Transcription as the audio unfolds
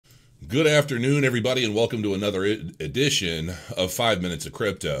Good afternoon, everybody, and welcome to another edition of 5 Minutes of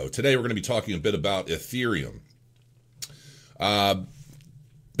Crypto. Today, we're going to be talking a bit about Ethereum.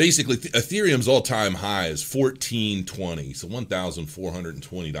 Basically, Ethereum's all-time high is $14.20, so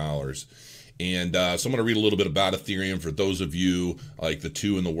 $1,420. And so I'm going to read a little bit about Ethereum for those of you, like the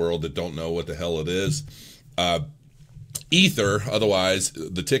two in the world, that don't know what the hell it is. Ether, otherwise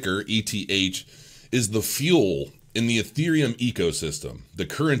the ticker, ETH, is the fuel in the Ethereum ecosystem, the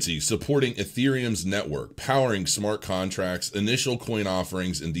currency supporting Ethereum's network, powering smart contracts, initial coin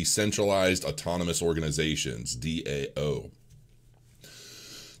offerings, and decentralized autonomous organizations, DAO.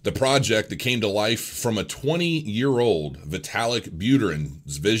 The project that came to life from a 20-year-old Vitalik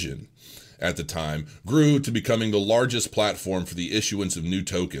Buterin's vision at the time grew to becoming the largest platform for the issuance of new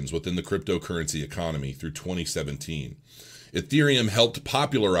tokens within the cryptocurrency economy through 2017. Ethereum helped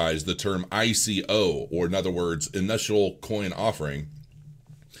popularize the term ICO, or in other words, initial coin offering,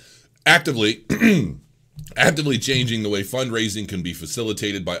 actively changing the way fundraising can be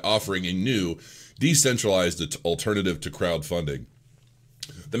facilitated by offering a new, decentralized alternative to crowdfunding.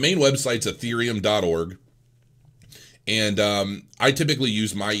 The main website's ethereum.org, and I typically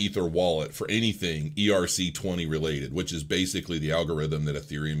use my Ether wallet for anything ERC20 related, which is basically the algorithm that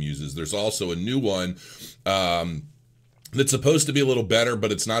Ethereum uses. There's also a new one that's supposed to be a little better,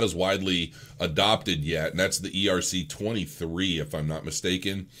 but it's not as widely adopted yet, and that's the ERC23, if I'm not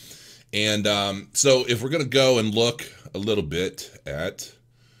mistaken. And so if we're going to go and look a little bit at,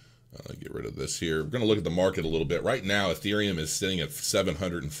 get rid of this here, we're going to look at the market a little bit. Right now, Ethereum is sitting at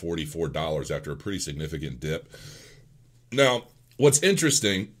 $744 after a pretty significant dip. Now, what's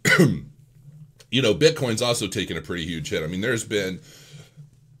interesting, Bitcoin's also taken a pretty huge hit. I mean, there's been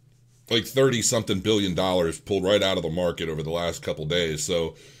like 30-something billion dollars pulled right out of the market over the last couple days.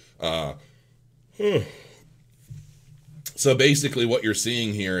 So, so basically what you're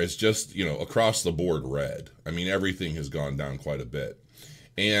seeing here is just, across the board red. I mean, everything has gone down quite a bit.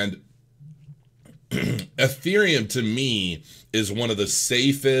 And Ethereum, to me, is one of the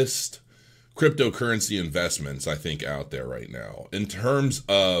safest cryptocurrency investments, I think, out there right now in terms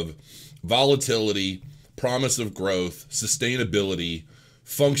of volatility, promise of growth, sustainability,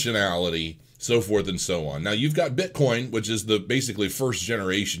 functionality, so forth and so on. Now, you've got Bitcoin, which is the basically first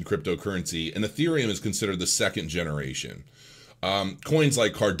generation cryptocurrency, and Ethereum is considered the second generation. Coins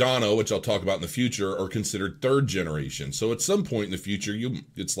like Cardano, which I'll talk about in the future, are considered third generation. So at some point in the future,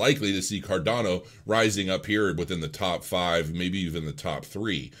 it's likely to see Cardano rising up here within the top 5, maybe even the top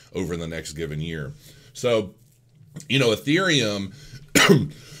 3 over the next given year. So, Ethereum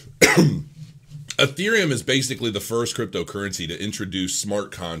Ethereum is basically the first cryptocurrency to introduce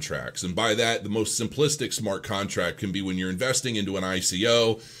smart contracts. And by that, the most simplistic smart contract can be when you're investing into an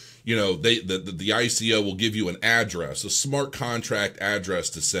ICO. The ICO will give you an address, a smart contract address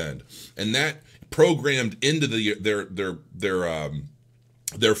to send. And that programmed into their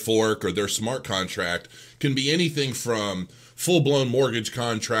fork or their smart contract can be anything from full-blown mortgage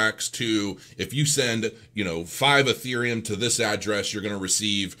contracts to, if you send, 5 Ethereum to this address, you're going to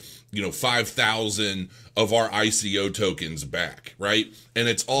receive 5,000 of our ICO tokens back, right? And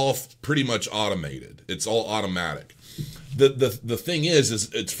it's all pretty much automated. It's all automatic. The thing is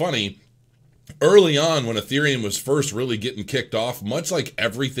it's funny. Early on, when Ethereum was first really getting kicked off, much like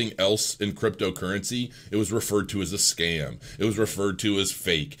everything else in cryptocurrency, it was referred to as a scam. It was referred to as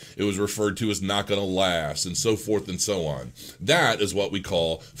fake. It was referred to as not going to last, and so forth and so on. That is what we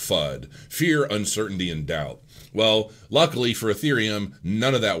call FUD, fear, uncertainty, and doubt. Well, luckily for Ethereum,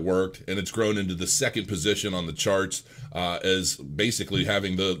 none of that worked, and it's grown into the second position on the charts as basically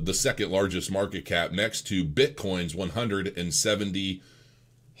having the second largest market cap next to Bitcoin's 170,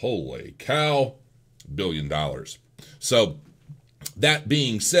 holy cow, $1 billion. So that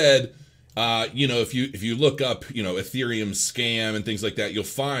being said, if you look up, Ethereum scam and things like that, you'll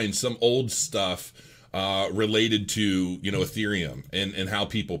find some old stuff related to, Ethereum and how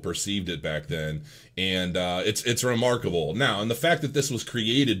people perceived it back then. And it's remarkable. Now, and the fact that this was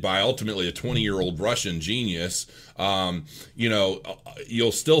created by ultimately a 20-year-old Russian genius,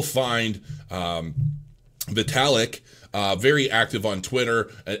 you'll still find Vitalik very active on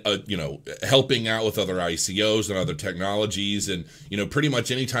Twitter, helping out with other ICOs and other technologies. And, pretty much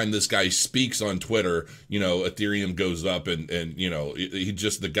anytime this guy speaks on Twitter, Ethereum goes up and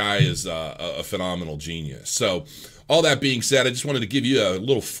the guy is a phenomenal genius. So all that being said, I just wanted to give you a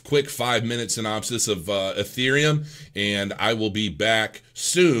little quick 5-minute synopsis of Ethereum, and I will be back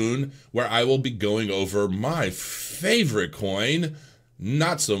soon where I will be going over my favorite coin,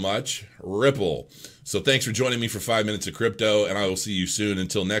 not so much Ripple. So thanks for joining me for 5 Minutes of Crypto, and I will see you soon.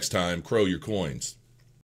 Until next time, crow your coins.